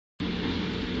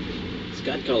It's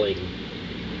God calling.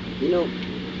 You know,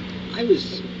 I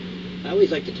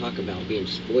always like to talk about being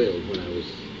spoiled when I was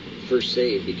first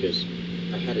saved, because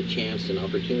I had a chance and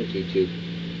opportunity to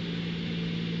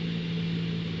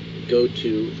go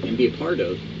to and be a part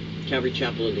of Calvary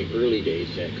Chapel in the early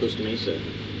days at Costa Mesa.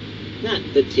 Not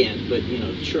the tent, but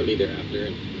shortly thereafter.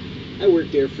 And I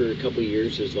worked there for a couple of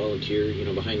years as volunteer,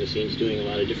 behind the scenes doing a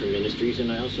lot of different ministries,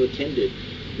 and I also attended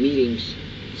meetings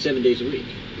 7 days a week,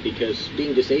 because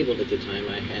being disabled at the time,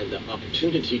 I had the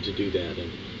opportunity to do that.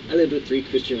 And I lived with 3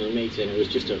 Christian roommates, and it was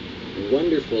just a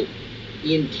wonderful,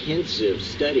 intensive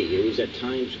study. It was at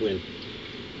times when,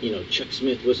 Chuck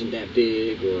Smith wasn't that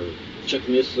big, or Chuck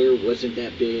Missler wasn't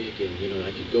that big, and,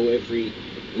 I could go every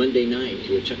Monday night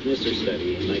to a Chuck Missler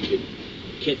study, and I could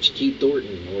catch T.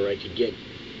 Thornton, or I could get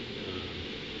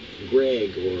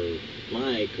Greg, or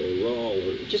Mike, or Raul,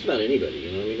 or just about anybody,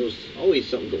 there was always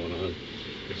something going on.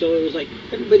 So it was like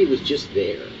everybody was just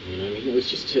there, it was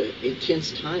just an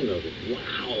intense time of it.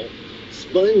 Wow,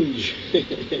 sponge,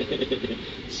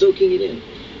 soaking it in.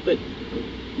 But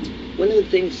one of the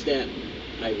things that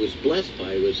I was blessed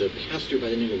by was a pastor by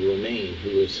the name of Romaine,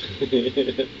 who was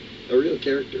a real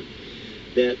character,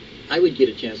 that I would get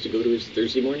a chance to go to his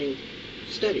Thursday morning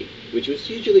study, which was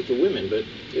usually for women, but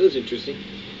it was interesting.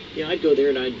 I'd go there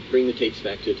and I'd bring the tapes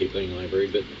back to a tape playing library.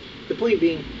 But the point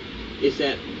being is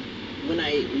that when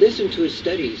I listened to his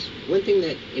studies, one thing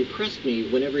that impressed me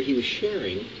whenever he was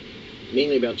sharing,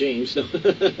 mainly about James, and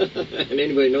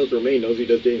anybody knows Romaine knows he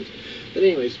does James. But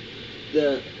anyways,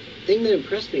 the thing that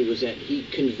impressed me was that he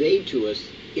conveyed to us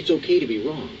it's okay to be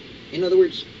wrong. In other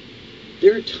words,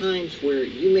 there are times where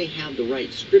you may have the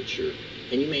right scripture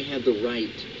and you may have the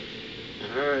right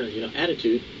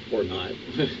attitude, or not,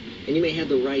 and you may have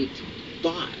the right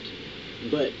thought,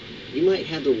 but you might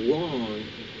have the wrong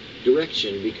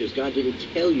direction because God didn't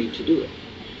tell you to do it.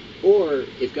 Or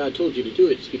if God told you to do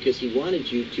it, it's because he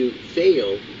wanted you to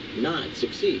fail, not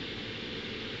succeed.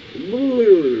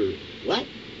 What?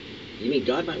 You mean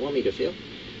God might want me to fail?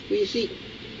 Well, you see,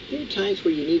 there are times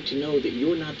where you need to know that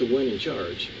you're not the one in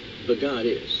charge, but God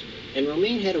is. And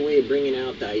Romaine had a way of bringing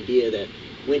out the idea that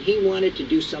when he wanted to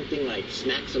do something like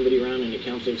smack somebody around in a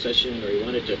counseling session, or he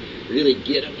wanted to really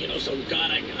get them, so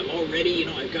God, I'm all ready,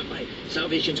 I've got my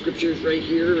salvation scriptures right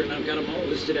here, and I've got them all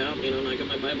listed out, and I got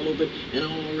my Bible open, and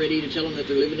I'm all ready to tell them that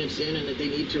they're living in sin and that they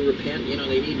need to repent, they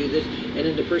need to do this. And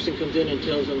then the person comes in and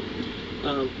tells them,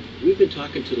 we've been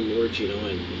talking to the Lord,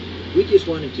 and we just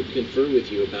wanted to confer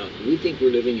with you about, we think we're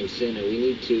living in sin and we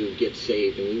need to get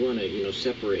saved, and we want to,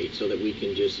 separate so that we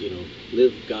can just,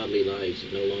 live godly lives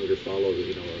and no longer follow,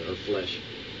 our flesh.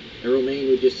 And Romaine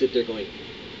would just sit there going,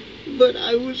 but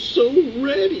I was so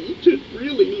ready to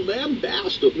really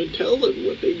lambast them and tell them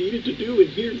what they needed to do, and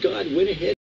here God went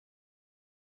ahead.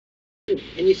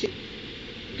 And you see,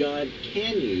 God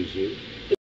can use you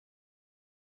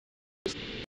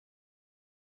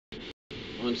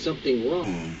on something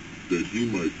wrong, that he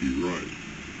might be right.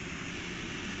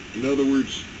 In other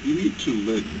words, you need to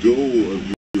let go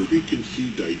of your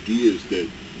preconceived ideas that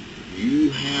you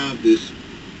have this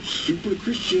super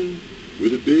Christian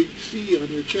with a big C on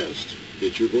your chest,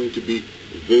 that you're going to be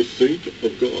the saint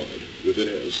of God with an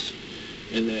S,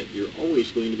 and that you're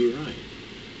always going to be right.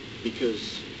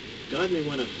 Because God may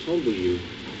want to humble you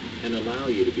and allow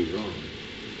you to be wrong.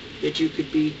 That you could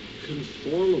be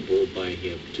conformable by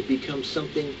him to become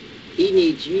something he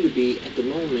needs you to be at the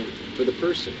moment for the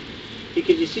person.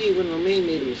 Because you see, when Romaine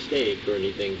made a mistake or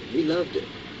anything, we loved it.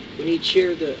 When he'd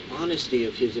share the honesty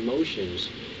of his emotions,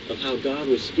 of how God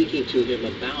was speaking to him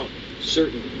about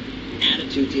certain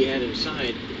attitudes he had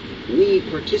inside, we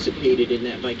participated in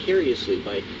that vicariously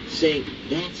by saying,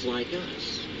 that's like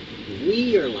us.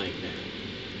 We are like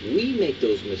that. We make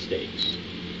those mistakes.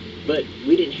 But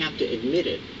we didn't have to admit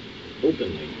it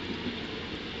openly.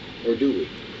 Or do we?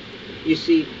 You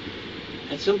see,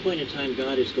 at some point in time,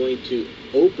 God is going to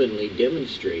openly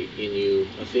demonstrate in you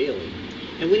a failing.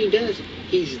 And when he does,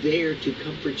 he's there to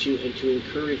comfort you and to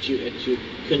encourage you and to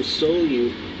console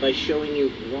you by showing you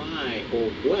why or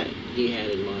what he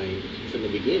had in mind from the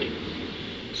beginning.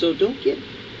 So don't get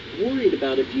worried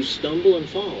about if you stumble and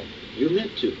fall. You're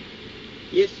meant to.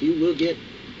 Yes, you will get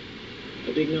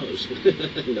a big nose.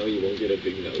 No, you won't get a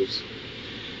big nose.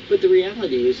 But the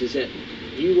reality is that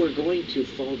you are going to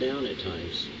fall down at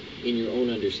times in your own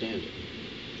understanding,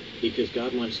 because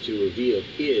God wants to reveal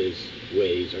his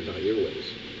ways are not your ways.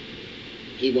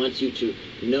 He wants you to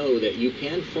know that you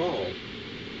can fall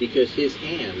because his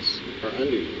hands are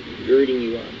under you, girding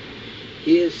you up.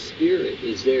 His Spirit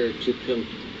is there to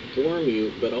conform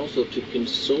you, but also to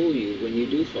console you when you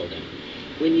do fall down.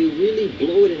 when you really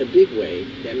blow it in a big way,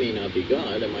 that may not be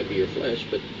God, that might be your flesh,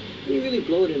 but when you really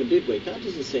blow it in a big way, God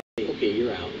doesn't say, okay,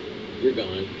 you're out, you're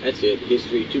gone, that's it,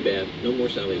 history, too bad, no more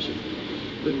salvation.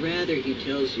 But rather, he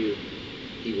tells you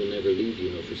he will never leave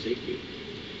you nor forsake you.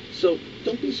 So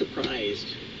don't be surprised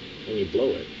when you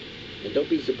blow it, and don't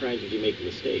be surprised if you make a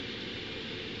mistake.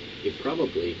 It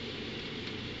probably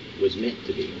was meant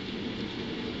to be.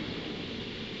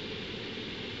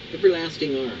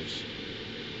 Everlasting arms.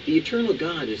 The eternal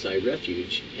God is thy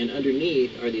refuge, and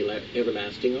underneath are the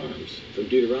everlasting arms, from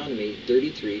Deuteronomy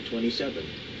 33:27.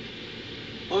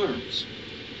 Arms,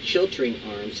 sheltering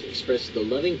arms, express the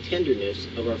loving tenderness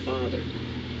of our Father,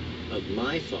 of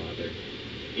my Father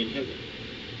in heaven.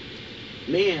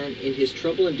 Man, in his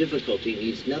trouble and difficulty,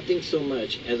 needs nothing so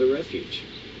much as a refuge.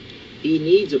 He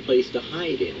needs a place to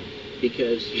hide in,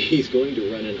 because he's going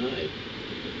to run and hide.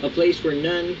 A place where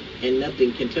none and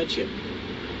nothing can touch him.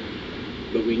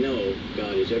 But we know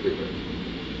God is everywhere.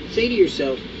 Say to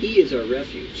yourself, he is our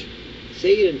refuge.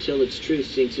 Say it until its truth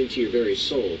sinks into your very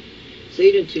soul. Say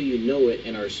it until you know it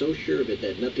and are so sure of it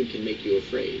that nothing can make you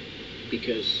afraid.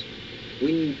 Because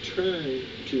when you turn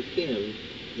to him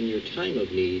in your time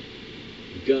of need,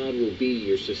 God will be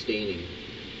your sustaining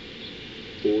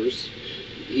force.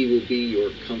 He will be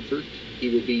your comfort. He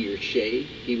will be your shade.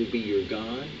 He will be your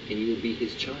God, and you will be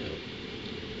his child.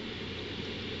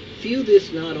 Feel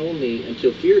this not only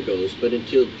until fear goes, but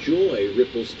until joy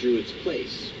ripples through its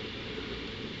place.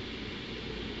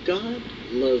 God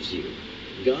loves you.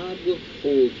 God will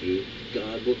hold you.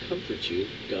 God will comfort you.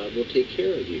 God will take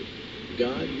care of you.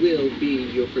 God will be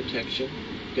your protection.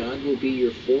 God will be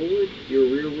your forward, your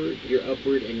rearward, your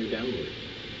upward, and your downward.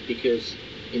 Because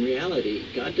in reality,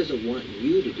 God doesn't want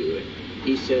you to do it.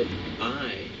 He said,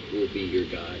 I will be your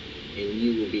God, and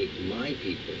you will be my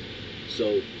people.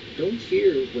 So don't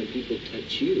fear when people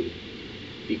touch you,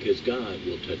 because God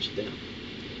will touch them.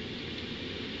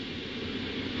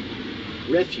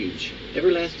 Refuge,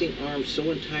 everlasting arms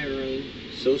so entiring,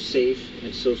 so safe,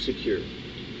 and so secure.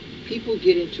 People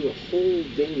get into a whole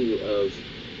venue of,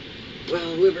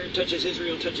 well, whoever touches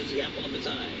Israel touches the apple of his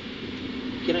eye.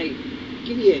 Can I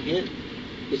give you a hint?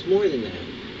 It's more than that.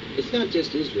 It's not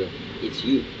just Israel, it's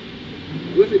you.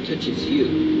 Whoever touches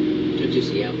you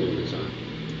touches the apple of his eye.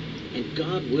 And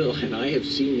God will, and I have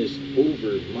seen this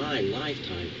over my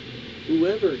lifetime,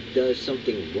 whoever does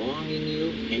something wrong in you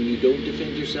and you don't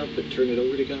defend yourself but turn it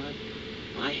over to God,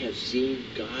 I have seen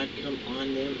God come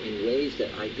on them in ways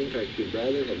that I think I could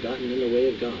rather have gotten in the way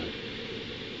of God.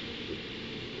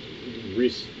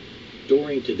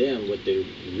 Restoring to them what they're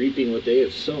reaping, what they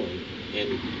have sown,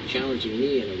 and challenging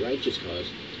me in a righteous cause,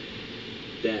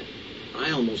 that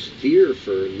I almost fear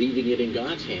for leaving it in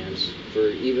God's hands, for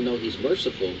even though he's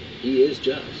merciful, he is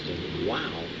just. And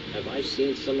wow, have I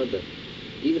seen some of the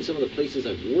places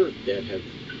I've worked that have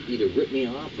either ripped me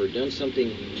off or done something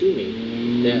to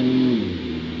me that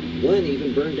one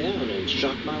even burned down and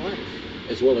shocked my life,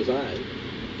 as well as I,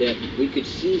 that we could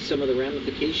see some of the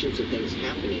ramifications of things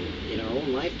happening in our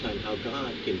own lifetime, how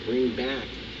God can bring back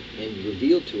and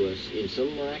reveal to us in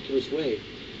some miraculous way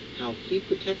how he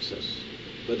protects us,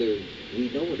 whether we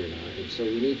know it or not. And so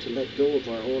we need to let go of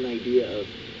our own idea of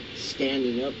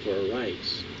standing up for our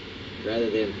rights rather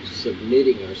than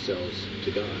submitting ourselves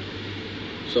to God.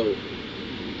 So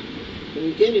when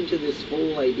you get into this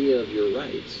whole idea of your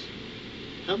rights,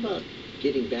 how about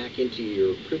getting back into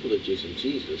your privileges in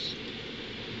Jesus,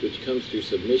 which comes through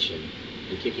submission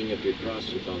and taking up your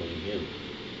cross and following him?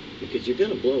 Because you're going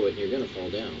to blow it and you're going to fall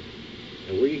down.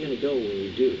 And where are you going to go when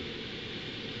you do?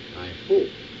 I hope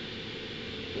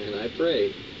and I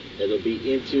pray that it'll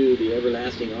be into the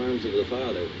everlasting arms of the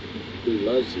Father, who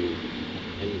loves you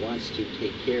and wants to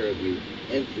take care of you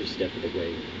every step of the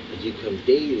way as you come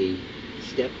daily,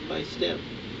 step by step,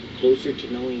 closer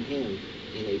to knowing him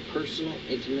in a personal,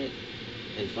 intimate,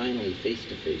 and finally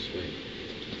face-to-face way.